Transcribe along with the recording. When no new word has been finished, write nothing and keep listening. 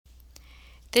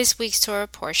This week's Torah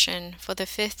portion for the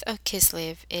 5th of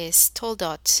Kislev is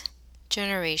Toldot,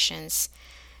 Generations,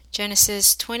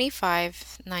 Genesis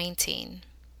 25:19.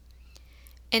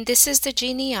 And this is the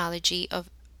genealogy of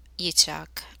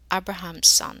Yitzhak, Abraham's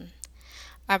son.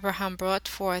 Abraham brought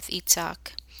forth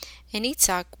Yitzhak, and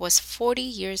Yitzhak was 40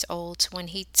 years old when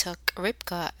he took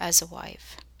Ribkah as a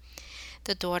wife,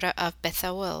 the daughter of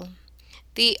Bethuel,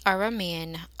 the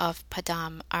Aramean of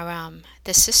Padam Aram,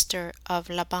 the sister of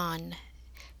Laban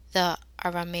the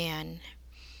Aramean.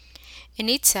 And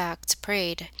Yitzhak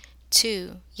prayed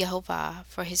to Jehovah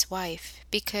for his wife,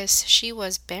 because she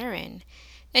was barren,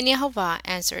 and Jehovah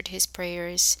answered his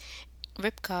prayers.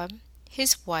 Ribkah,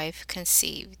 his wife,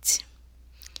 conceived.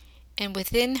 And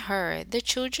within her the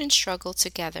children struggled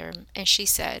together, and she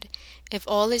said, If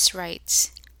all is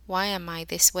right, why am I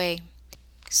this way?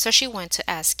 So she went to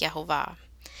ask Jehovah.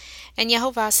 And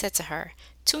Jehovah said to her,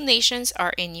 2 nations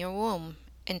are in your womb,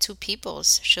 and 2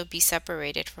 peoples shall be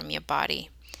separated from your body.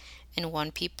 And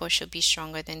 1 people shall be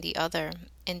stronger than the other,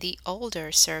 and the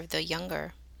older serve the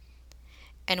younger.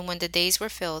 And when the days were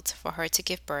filled for her to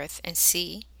give birth, and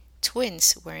see,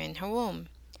 twins were in her womb.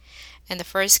 And the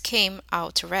first came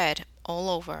out red all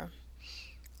over,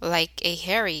 like a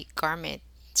hairy garment.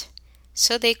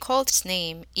 So they called his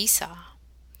name Esau.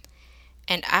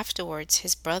 And afterwards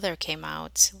his brother came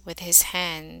out, with his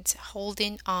hand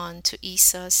holding on to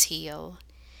Esau's heel.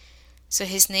 So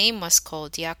his name was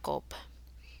called Jacob.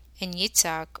 And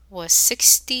Yitzhak was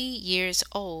 60 years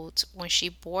old when she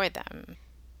bore them.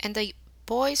 And the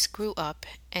boys grew up,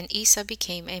 and Esau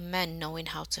became a man knowing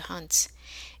how to hunt,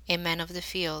 a man of the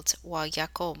field, while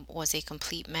Jacob was a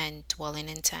complete man dwelling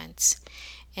in tents.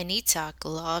 And Yitzhak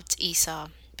loved Esau,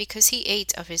 because he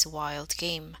ate of his wild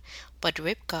game, but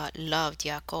Ribkah loved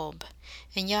Jacob.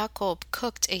 And Jacob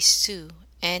cooked a stew,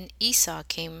 and Esau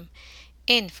came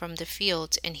in from the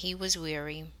field, and he was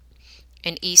weary.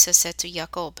 And Esau said to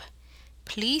Jacob,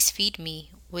 Please feed me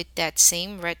with that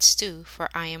same red stew, for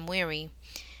I am weary.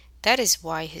 That is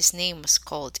why his name was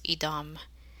called Edom.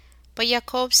 But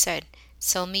Jacob said,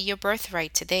 Sell me your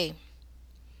birthright today.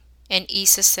 And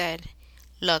Esau said,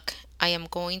 Look, I am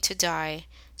going to die,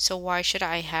 so why should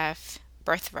I have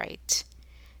birthright?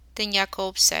 Then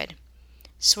Jacob said,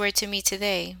 Swear to me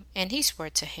today. And he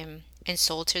swore to him, and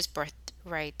sold his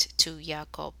birthright to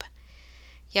Jacob.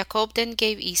 Jacob then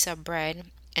gave Esau bread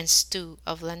and stew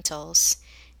of lentils,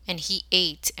 and he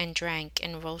ate and drank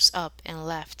and rose up and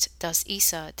left. Thus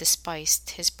Esau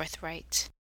despised his birthright.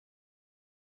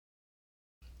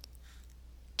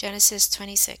 Genesis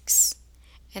 26.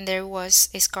 And there was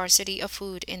a scarcity of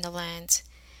food in the land,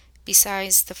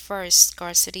 besides the first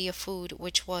scarcity of food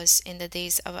which was in the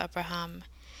days of Abraham.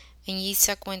 And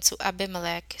Yitzhak went to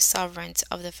Abimelech, sovereign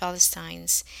of the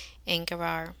Philistines, in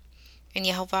Gerar. And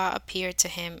Jehovah appeared to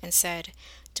him and said,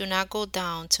 Do not go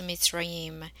down to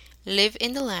Mitzrayim. Live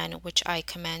in the land which I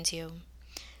command you.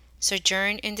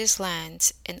 Sojourn in this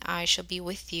land, and I shall be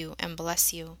with you and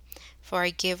bless you. For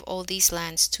I give all these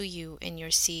lands to you and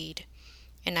your seed.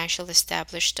 And I shall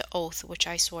establish the oath which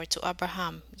I swore to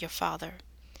Abraham your father.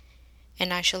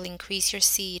 And I shall increase your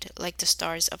seed like the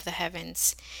stars of the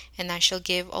heavens. And I shall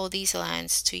give all these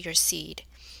lands to your seed.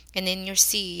 And in your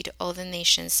seed all the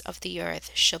nations of the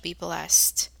earth shall be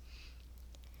blessed.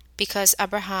 Because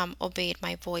Abraham obeyed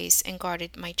my voice and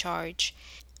guarded my charge,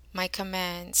 my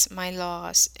commands, my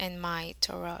laws, and my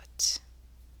Torah.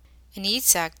 And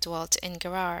Yitzhak dwelt in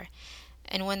Gerar.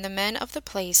 And when the men of the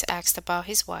place asked about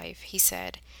his wife, he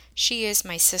said, She is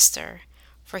my sister.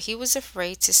 For he was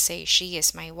afraid to say, She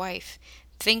is my wife,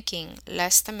 thinking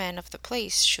lest the men of the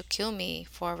place should kill me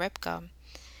for Ribkah,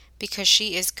 because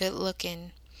she is good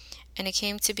looking. And it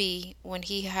came to be, when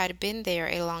he had been there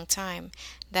a long time,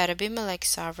 that Abimelech,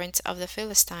 sovereign of the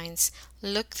Philistines,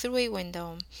 looked through a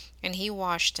window, and he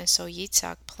watched and saw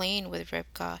Yitzhak playing with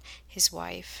Ribkah his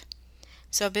wife.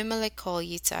 So Abimelech called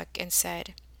Yitzhak and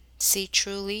said, See,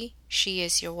 truly, she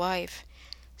is your wife.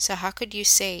 So how could you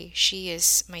say, She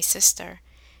is my sister?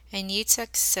 And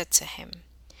Yitzhak said to him,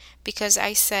 Because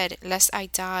I said, Lest I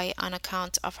die on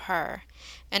account of her.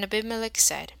 And Abimelech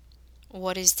said,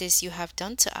 What is this you have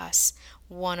done to us?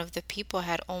 One of the people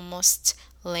had almost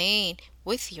lain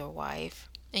with your wife,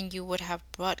 and you would have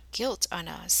brought guilt on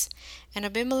us. And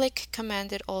Abimelech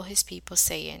commanded all his people,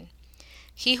 saying,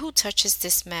 He who touches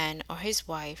this man or his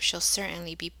wife shall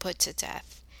certainly be put to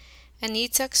death. And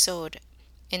Yitzhak sowed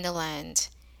in the land,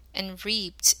 and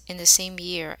reaped in the same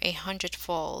year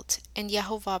 100-fold, and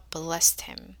Jehovah blessed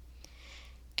him.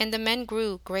 And the men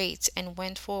grew great and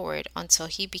went forward until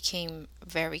he became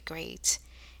very great.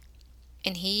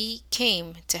 And he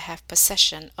came to have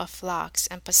possession of flocks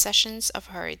and possessions of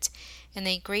herds, and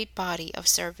a great body of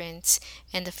servants,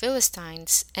 and the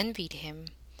Philistines envied him.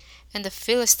 And the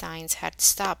Philistines had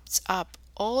stopped up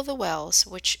all the wells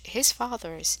which his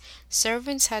father's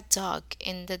servants had dug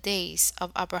in the days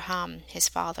of Abraham his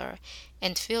father,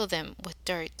 and filled them with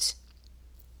dirt.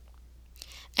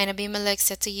 And Abimelech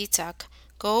said to Yitzhak,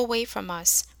 Go away from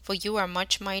us, for you are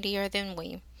much mightier than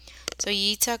we. So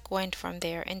Yitzhak went from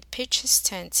there, and pitched his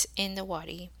tent in the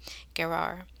wadi,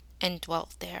 Gerar, and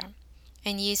dwelt there.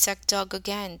 And Yitzhak dug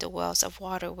again the wells of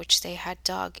water which they had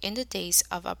dug in the days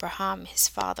of Abraham his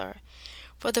father,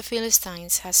 for the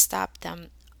Philistines had stopped them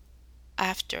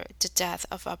after the death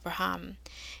of Abraham,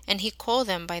 and he called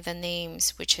them by the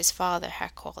names which his father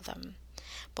had called them.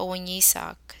 But when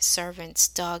Yitzhak's servants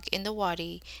dug in the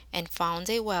wadi and found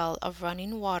a well of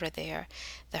running water there,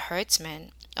 the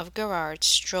herdsmen of Gerar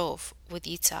strove with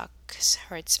Yitzhak's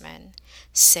herdsmen,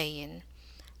 saying,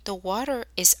 The water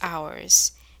is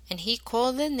ours. And he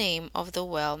called the name of the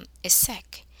well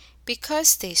Esek,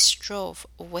 because they strove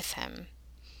with him.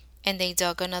 And they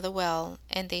dug another well,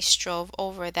 and they strove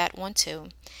over that one too,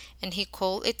 and he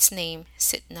called its name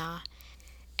Sitnah.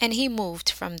 And he moved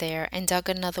from there and dug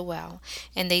another well,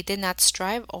 and they did not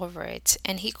strive over it,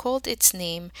 and he called its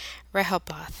name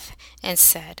Rehoboth, and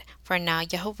said, For now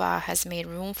Jehovah has made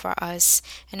room for us,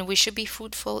 and we should be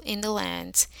fruitful in the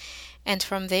land. And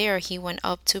from there he went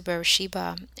up to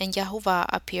Beersheba, and Jehovah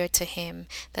appeared to him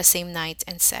the same night,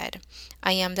 and said,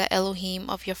 I am the Elohim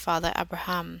of your father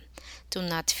Abraham. Do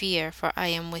not fear, for I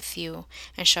am with you,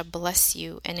 and shall bless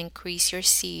you, and increase your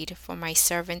seed for my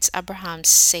servant Abraham's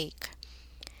sake.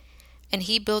 And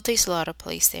he built a slaughter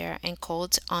place there, and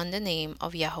called on the name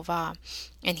of Jehovah.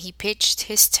 And he pitched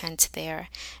his tent there,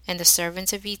 and the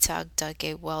servants of Yitzhak dug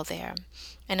a well there.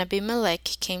 And Abimelech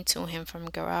came to him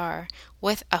from Gerar,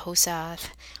 with Ahuzath,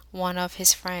 one of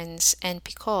his friends, and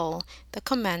Pichol, the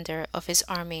commander of his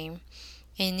army.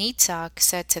 And Yitzhak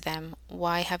said to them,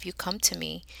 Why have you come to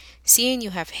me, seeing you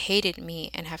have hated me,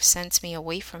 and have sent me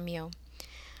away from you?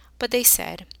 But they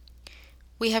said,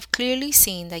 We have clearly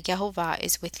seen that Jehovah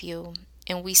is with you.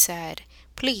 And we said,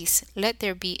 Please let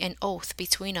there be an oath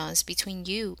between us, between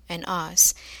you and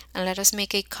us, and let us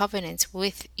make a covenant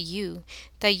with you,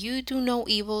 that you do no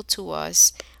evil to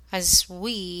us, as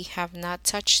we have not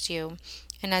touched you,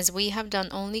 and as we have done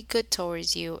only good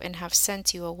towards you, and have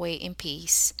sent you away in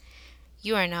peace.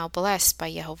 You are now blessed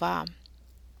by Jehovah.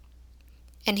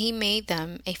 And he made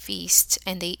them a feast,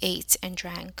 and they ate and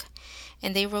drank.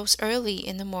 And they rose early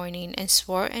in the morning, and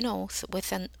swore an oath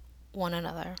with one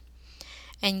another.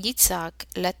 And Yitzhak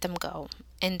let them go,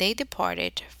 and they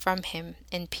departed from him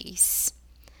in peace.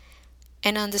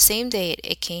 And on the same day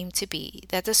it came to be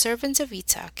that the servants of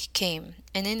Yitzhak came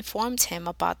and informed him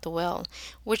about the well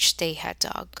which they had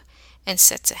dug, and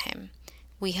said to him,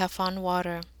 We have found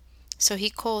water. So he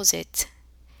calls it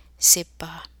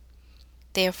Sibba.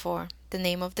 Therefore the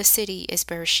name of the city is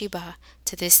Beersheba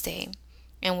to this day.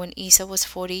 And when Esau was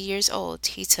 40 years old,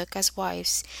 he took as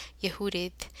wives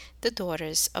Yehudith, the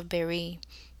daughters of Beri,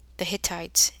 the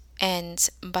Hittite, and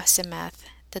Basemath,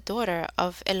 the daughter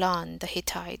of Elon the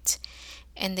Hittite.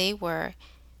 And they were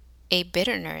a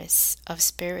bitterness of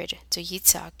spirit to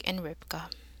Yitzhak and Rivkah.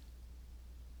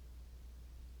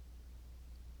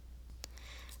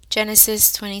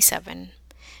 Genesis 27.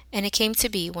 And it came to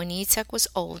be, when Yitzhak was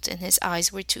old, and his eyes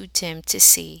were too dim to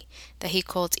see, that he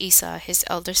called Esau his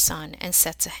elder son, and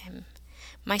said to him,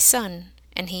 My son.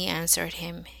 And he answered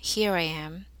him, Here I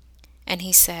am. And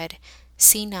he said,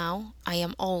 See now, I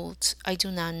am old, I do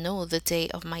not know the day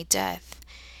of my death.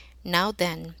 Now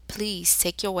then, please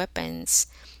take your weapons,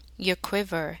 your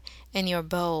quiver, and your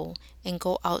bow, and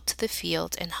go out to the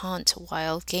field and hunt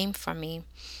wild game for me,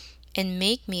 and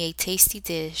make me a tasty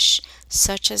dish,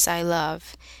 such as I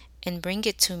love, and bring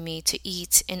it to me to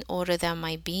eat, in order that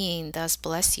my being thus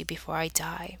bless you before I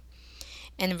die.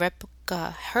 And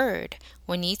Rebekah heard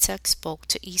when Yitzhak spoke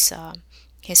to Esau,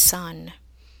 his son.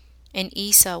 And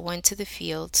Esau went to the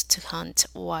field to hunt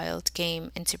wild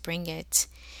game, and to bring it.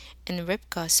 And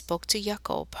Rivkah spoke to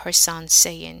Jacob her son,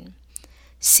 saying,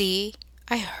 See,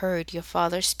 I heard your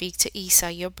father speak to Esau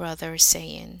your brother,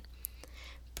 saying,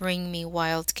 Bring me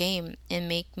wild game, and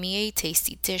make me a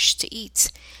tasty dish to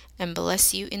eat, and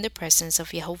bless you in the presence of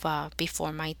Jehovah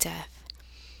before my death.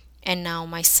 And now,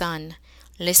 my son,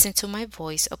 listen to my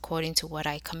voice according to what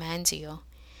I command you.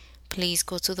 Please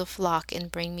go to the flock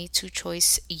and bring me 2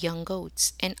 choice young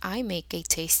goats, and I make a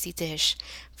tasty dish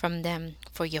from them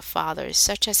for your father,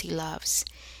 such as he loves.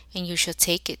 And you shall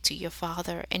take it to your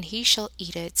father, and he shall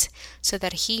eat it, so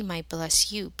that he might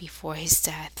bless you before his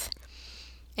death.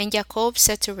 And Jacob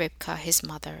said to Rivkah his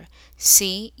mother,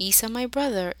 See, Esau my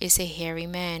brother is a hairy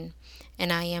man,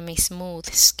 and I am a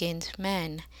smooth-skinned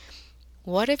man.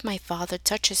 What if my father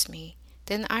touches me?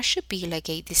 Then I should be like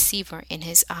a deceiver in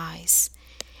his eyes,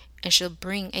 and shall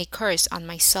bring a curse on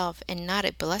myself and not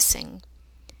a blessing."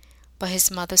 But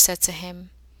his mother said to him,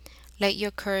 "Let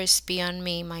your curse be on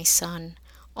me, my son.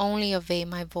 Only obey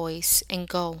my voice, and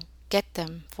go, get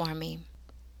them for me."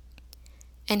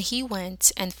 And he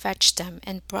went and fetched them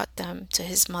and brought them to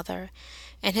his mother.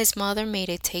 And his mother made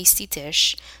a tasty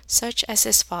dish, such as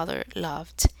his father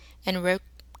loved. And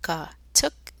Rebekah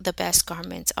took the best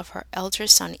garments of her elder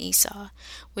son Esau,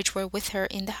 which were with her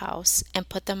in the house, and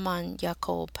put them on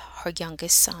Jacob, her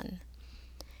youngest son.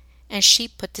 And she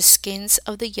put the skins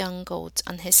of the young goats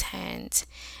on his hands,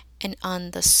 and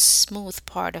on the smooth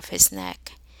part of his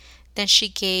neck. Then she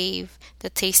gave the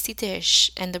tasty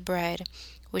dish and the bread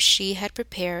which she had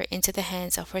prepared into the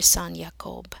hands of her son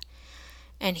Jacob.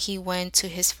 And he went to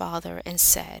his father and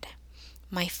said,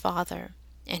 "My father."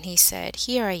 And he said,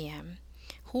 "Here I am."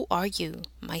 "Who are you,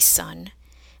 my son?"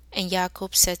 And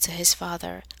Jacob said to his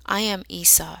father, "I am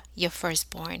Esau, your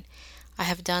firstborn. I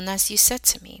have done as you said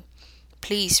to me.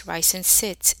 Please rise and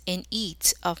sit and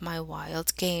eat of my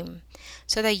wild game,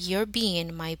 so that your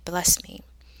being might bless me."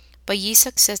 But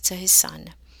Isaac said to his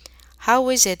son, "How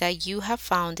is it that you have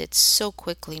found it so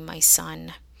quickly, my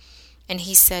son?" And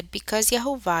he said, "Because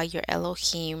Jehovah your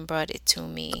Elohim brought it to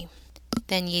me."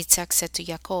 Then Isaac said to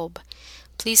Jacob,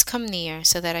 "Please come near,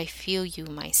 so that I feel you,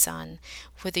 my son,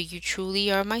 whether you truly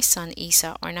are my son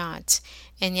Esau or not."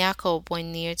 And Jacob went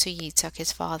near to Isaac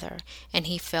his father, and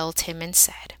he felt him and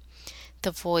said,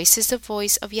 "The voice is the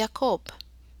voice of Jacob,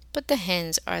 but the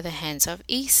hands are the hands of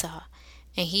Esau."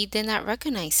 And he did not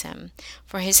recognize him,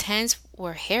 for his hands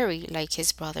were hairy like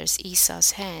his brother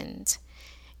Esau's hands.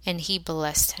 And he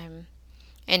blessed him.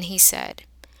 And he said,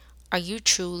 "Are you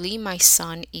truly my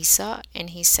son Esau?" And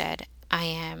he said, "I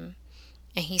am."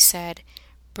 And he said,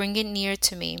 "Bring it near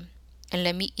to me, and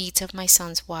let me eat of my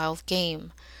son's wild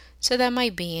game, so that my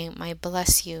being might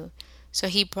bless you." So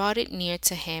he brought it near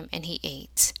to him, and he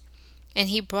ate. And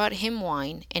he brought him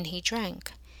wine, and he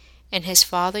drank. And his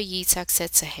father Isaac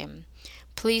said to him,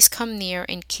 "Please come near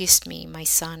and kiss me, my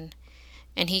son."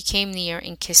 And he came near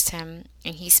and kissed him,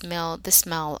 and he smelled the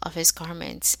smell of his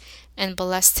garments, and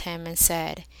blessed him, and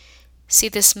said, "See,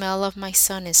 the smell of my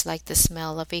son is like the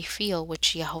smell of a field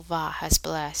which Jehovah has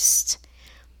blessed.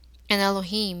 And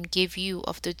Elohim give you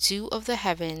of the dew of the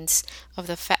heavens, of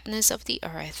the fatness of the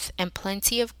earth, and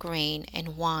plenty of grain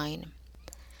and wine.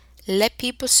 Let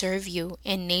people serve you,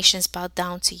 and nations bow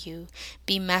down to you.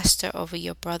 Be master over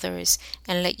your brothers,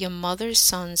 and let your mother's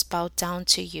sons bow down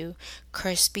to you.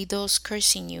 Cursed be those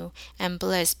cursing you, and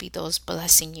blessed be those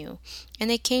blessing you." And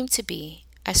it came to be,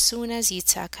 as soon as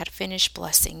Isaac had finished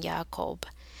blessing Jacob,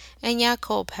 and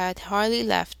Jacob had hardly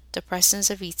left the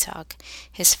presence of Isaac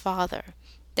his father,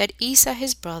 that Esau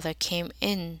his brother came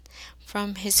in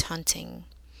from his hunting.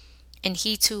 And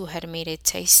he too had made a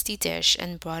tasty dish,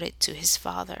 and brought it to his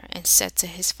father, and said to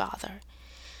his father,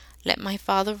 "Let my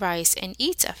father rise and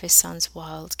eat of his son's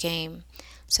wild game,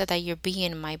 so that your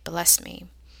being might bless me."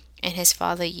 And his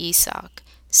father Isaac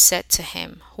said to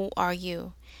him, "Who are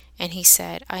you?" And he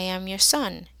said, "I am your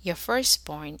son, your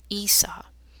firstborn, Esau."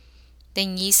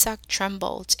 Then Isaac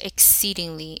trembled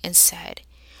exceedingly, and said,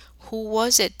 "Who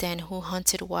was it then who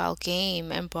hunted wild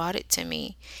game and brought it to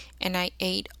me? And I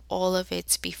ate all of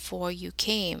it before you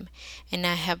came, and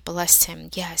I have blessed him.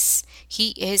 Yes,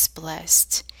 he is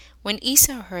blessed." When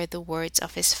Esau heard the words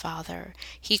of his father,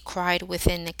 he cried with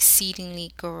an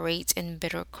exceedingly great and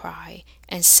bitter cry,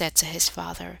 and said to his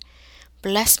father,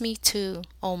 "Bless me too,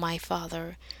 O my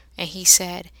father." And he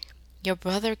said, "Your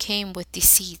brother came with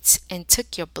deceit, and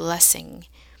took your blessing."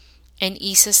 And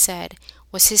Esau said,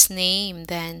 "Was his name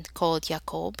then called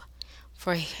Jacob?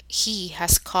 For he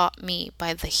has caught me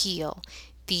by the heel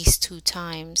these 2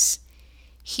 times.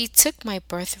 He took my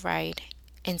birthright,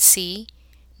 and see,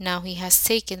 now he has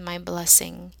taken my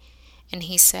blessing." And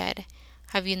he said,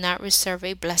 "Have you not reserved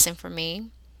a blessing for me?"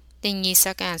 Then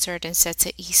Isaac answered and said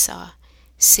to Esau,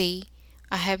 "See,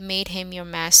 I have made him your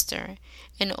master,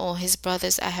 and all his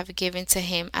brothers I have given to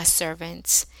him as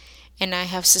servants, and I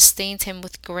have sustained him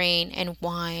with grain and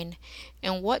wine.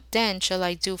 And what then shall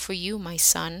I do for you, my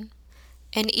son?"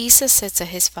 And Esau said to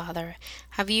his father,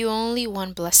 "Have you only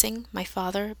one blessing, my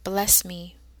father? Bless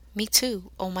me, me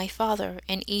too, O my father."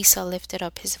 And Esau lifted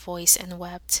up his voice and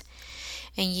wept.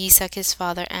 And Isaac his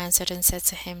father answered and said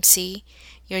to him, "See,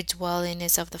 your dwelling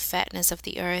is of the fatness of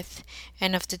the earth,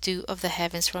 and of the dew of the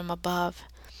heavens from above.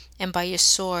 And by your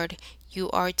sword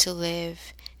you are to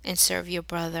live, and serve your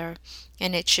brother.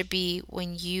 And it should be,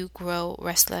 when you grow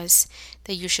restless,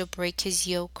 that you shall break his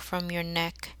yoke from your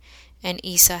neck. And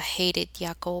Esau hated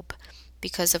Jacob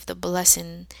because of the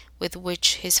blessing with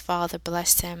which his father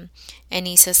blessed him. And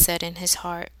Esau said in his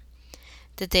heart,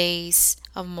 the days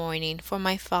of mourning for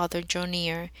my father draw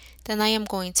near, then I am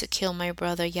going to kill my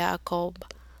brother Jacob.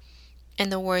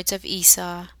 And the words of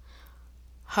Esau,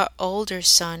 her older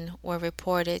son, were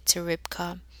reported to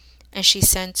Ribekah. And she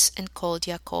sent and called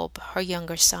Jacob, her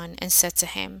younger son, and said to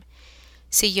him,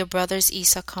 see, your brother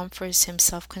Esau comforts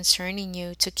himself concerning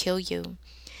you to kill you.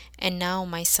 And now,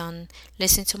 my son,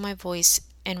 listen to my voice,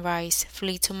 and rise,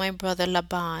 flee to my brother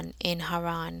Laban in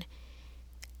Haran,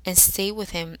 and stay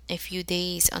with him a few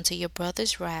days until your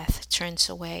brother's wrath turns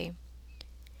away,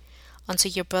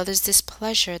 until your brother's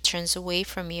displeasure turns away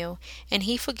from you, and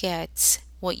he forgets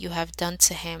what you have done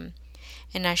to him.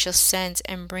 And I shall send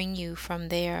and bring you from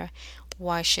there.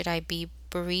 Why should I be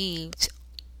bereaved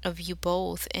of you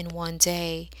both in one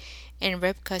day? And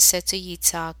Ribekah said to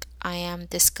Yitzhak, I am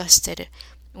disgusted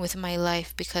with my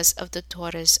life because of the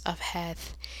daughters of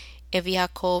Heth. If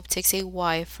Jacob takes a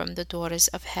wife from the daughters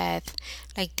of Heth,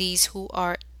 like these who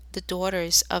are the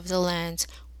daughters of the land,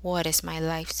 what is my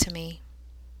life to me?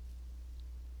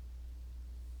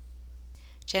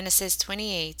 Genesis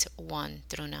 28, 1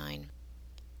 through 9.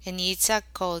 And Yitzhak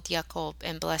called Jacob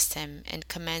and blessed him, and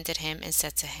commanded him, and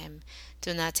said to him,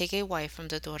 do not take a wife from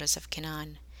the daughters of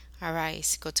Canaan.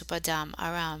 Arise, go to Padam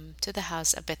Aram, to the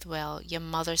house of Bethuel, your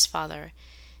mother's father,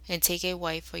 and take a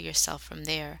wife for yourself from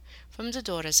there, from the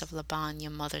daughters of Laban your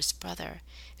mother's brother.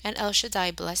 And El Shaddai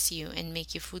bless you, and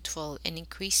make you fruitful, and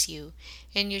increase you,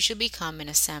 and you shall become an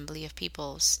assembly of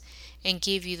peoples, and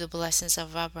give you the blessings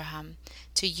of Abraham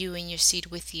to you and your seed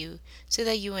with you, so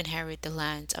that you inherit the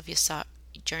land of your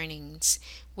sojournings,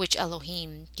 which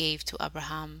Elohim gave to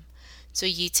Abraham. So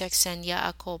Yitzhak sent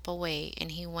Yaakov away,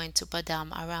 and he went to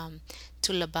Padam Aram,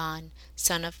 to Laban,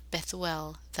 son of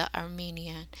Bethuel the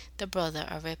Aramean, the brother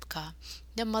of Ribekah,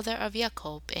 the mother of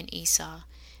Jacob and Esau.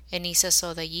 And Esau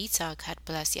saw that Yitzhak had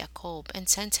blessed Jacob, and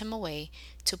sent him away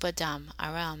to Padam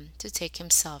Aram, to take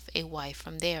himself a wife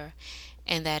from there,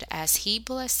 and that as he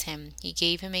blessed him, he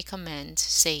gave him a command,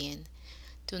 saying,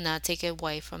 do not take a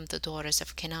wife from the daughters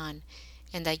of Canaan.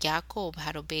 And that Jacob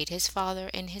had obeyed his father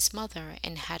and his mother,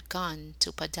 and had gone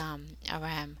to Padam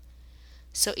Aram.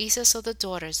 So Esau saw the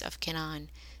daughters of Canaan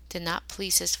did not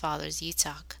please his father's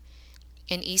Yitzhak.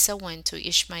 And Esau went to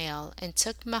Ishmael, and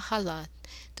took Mahalath,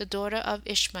 the daughter of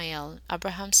Ishmael,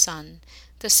 Abraham's son,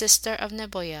 the sister of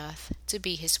Nebaioth, to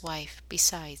be his wife,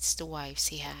 besides the wives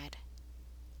he had.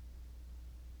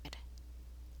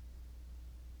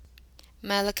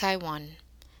 Malachi 1.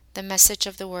 The message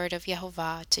of the word of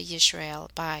Jehovah to Israel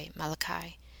by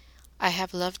Malachi. I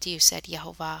have loved you, said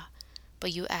Jehovah.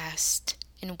 But you asked,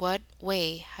 in what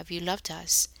way have you loved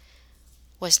us?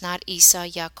 Was not Esau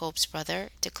Jacob's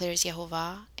brother, declares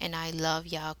Jehovah, and I love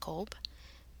Jacob?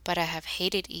 But I have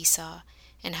hated Esau,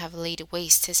 and have laid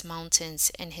waste his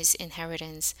mountains and his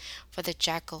inheritance for the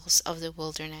jackals of the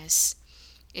wilderness.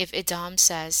 If Edom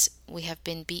says, we have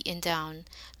been beaten down,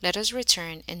 let us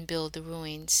return and build the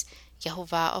ruins.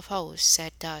 Jehovah of hosts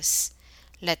said thus,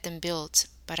 let them build,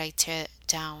 but I tear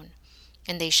down,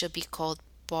 and they shall be called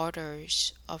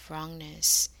borders of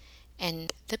wrongness,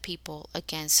 and the people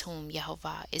against whom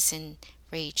Jehovah is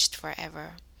enraged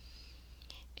forever.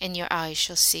 And your eyes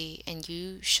shall see, and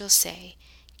you shall say,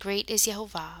 great is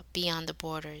Jehovah beyond the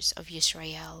borders of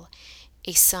Israel.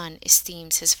 A son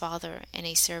esteems his father, and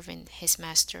a servant his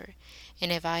master.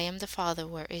 And if I am the father,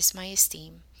 where is my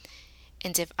esteem?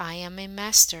 And if I am a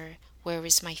master, where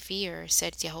is my fear?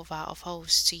 Said Jehovah of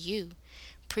hosts to you,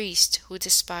 priests who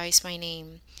despise my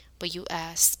name. But you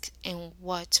ask, in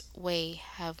what way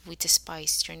have we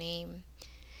despised your name?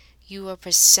 You are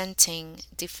presenting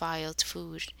defiled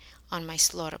food on my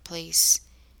slaughter place.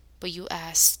 But you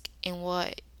ask, in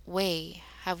what way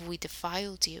have we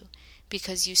defiled you?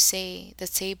 Because you say, the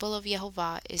table of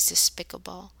Jehovah is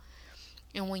despicable.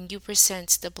 And when you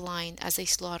present the blind as a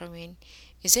slaughtering,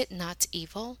 is it not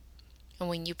evil? And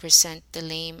when you present the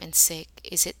lame and sick,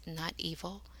 is it not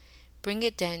evil? Bring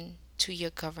it then to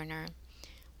your governor.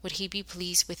 Would he be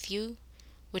pleased with you?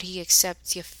 Would he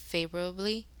accept you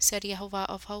favorably? Said Jehovah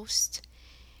of hosts.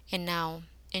 And now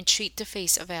entreat the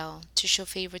face of El to show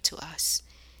favor to us.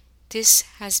 This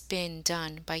has been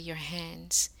done by your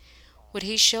hands. Would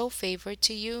he show favor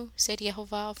to you? Said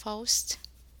Jehovah of hosts.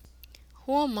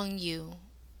 Who among you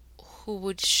who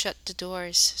would shut the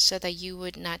doors, so that you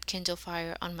would not kindle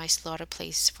fire on my slaughter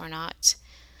place for naught?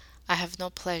 I have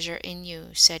no pleasure in you,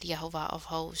 said Jehovah of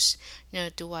hosts, nor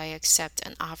do I accept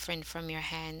an offering from your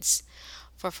hands.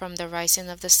 For from the rising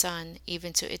of the sun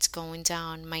even to its going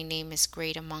down, my name is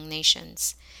great among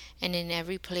nations, and in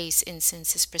every place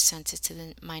incense is presented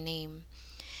to my name,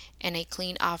 and a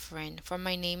clean offering, for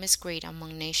my name is great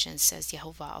among nations, says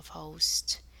Jehovah of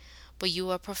hosts. But you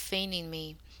are profaning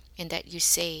me, in that you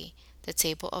say, the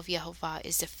table of Jehovah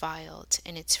is defiled,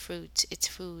 and its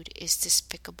food is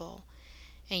despicable.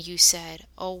 And you said,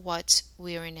 oh, what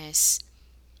weariness!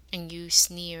 And you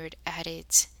sneered at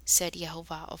it, said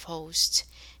Jehovah of hosts.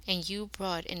 And you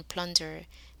brought in plunder,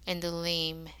 and the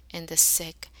lame, and the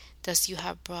sick, thus you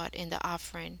have brought in the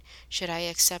offering. Should I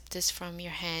accept this from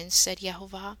your hands, said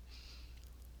Jehovah?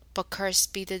 But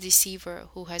cursed be the deceiver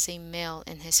who has a male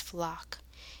in his flock,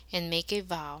 and make a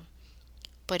vow,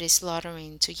 but is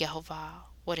slaughtering to Jehovah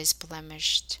what is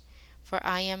blemished. For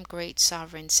I am great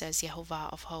sovereign, says Jehovah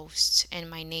of hosts, and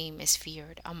my name is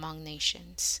feared among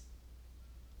nations.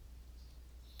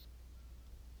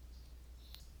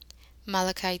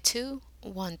 Malachi 2,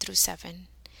 1-7.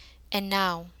 And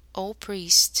now, O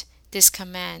priest, this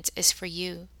command is for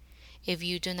you. If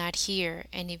you do not hear,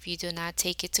 and if you do not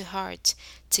take it to heart,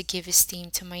 to give esteem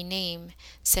to my name,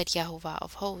 said Jehovah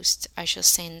of hosts, I shall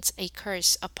send a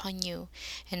curse upon you,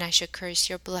 and I shall curse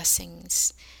your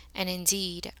blessings. And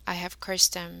indeed, I have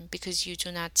cursed them, because you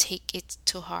do not take it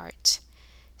to heart.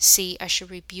 See, I shall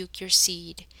rebuke your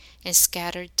seed, and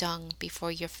scatter dung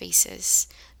before your faces,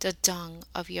 the dung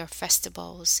of your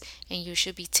festivals, and you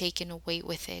shall be taken away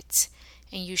with it.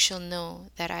 And you shall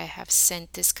know that I have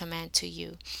sent this command to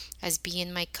you, as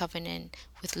being my covenant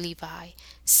with Levi,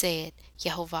 saith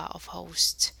Jehovah of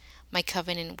hosts. My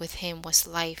covenant with him was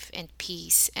life and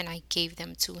peace, and I gave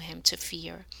them to him to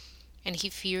fear. And he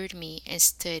feared me and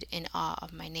stood in awe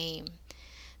of my name.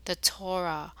 The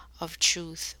Torah of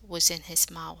truth was in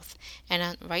his mouth, and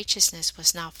unrighteousness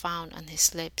was not found on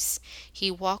his lips.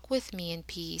 He walked with me in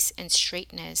peace and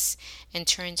straightness, and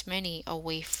turned many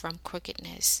away from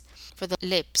crookedness. For the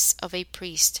lips of a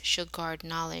priest shall guard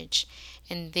knowledge,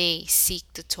 and they seek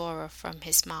the Torah from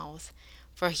his mouth.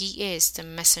 For he is the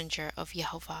messenger of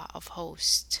Jehovah of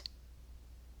hosts.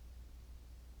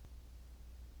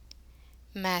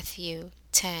 Matthew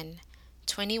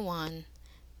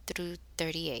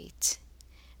 10:21-38.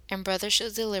 And brother shall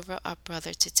deliver up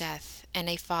brother to death, and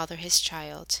a father his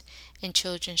child, and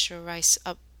children shall rise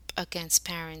up against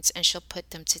parents, and shall put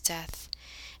them to death.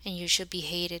 And you shall be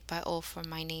hated by all for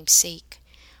my name's sake,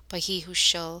 but he who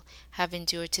shall have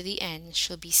endured to the end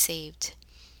shall be saved.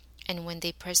 And when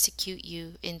they persecute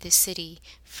you in this city,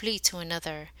 flee to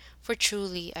another. For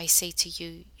truly I say to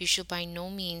you, you shall by no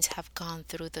means have gone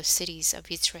through the cities of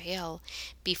Israel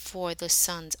before the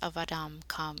son of Adam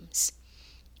comes.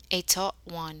 A taught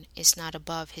one is not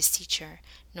above his teacher,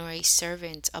 nor a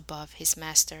servant above his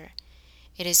master.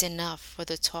 It is enough for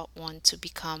the taught one to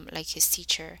become like his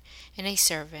teacher, and a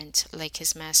servant like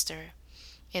his master.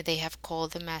 If they have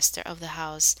called the master of the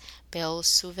house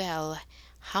Beelzebul,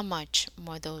 how much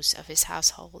more those of his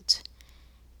household?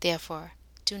 Therefore,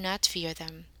 do not fear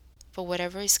them, for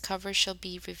whatever is covered shall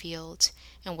be revealed,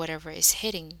 and whatever is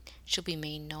hidden shall be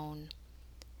made known.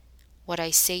 What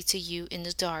I say to you in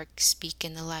the dark, speak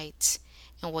in the light,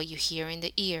 and what you hear in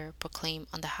the ear, proclaim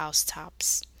on the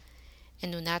housetops.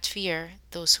 And do not fear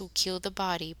those who kill the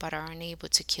body, but are unable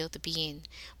to kill the being,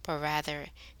 but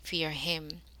rather fear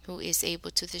him who is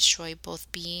able to destroy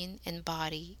both being and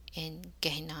body in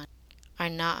Gehenna. Are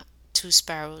not 2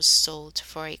 sparrows sold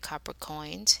for a copper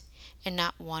coin, and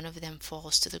not one of them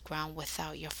falls to the ground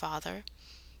without your Father?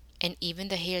 And even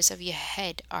the hairs of your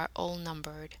head are all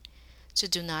numbered. So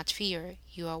do not fear,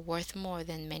 you are worth more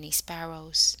than many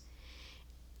sparrows.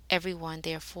 Everyone,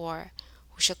 therefore,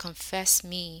 who shall confess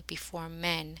me before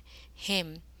men,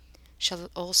 him shall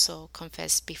also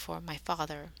confess before my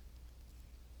Father,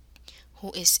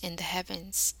 who is in the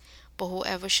heavens. But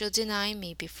whoever shall deny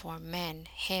me before men,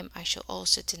 him I shall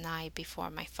also deny before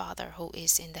my Father, who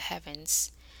is in the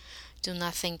heavens. Do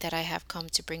not think that I have come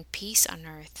to bring peace on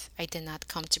earth. I did not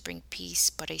come to bring peace,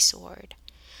 but a sword.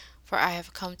 For I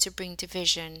have come to bring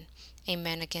division, a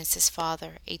man against his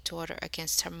father, a daughter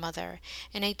against her mother,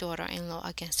 and a daughter-in-law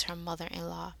against her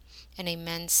mother-in-law. And a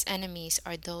man's enemies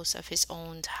are those of his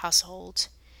own household.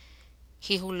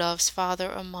 He who loves father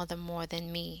or mother more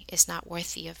than me is not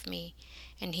worthy of me,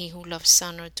 and he who loves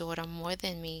son or daughter more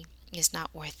than me is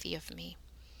not worthy of me.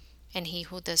 And he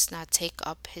who does not take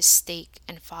up his stake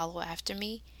and follow after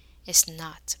me is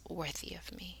not worthy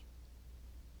of me.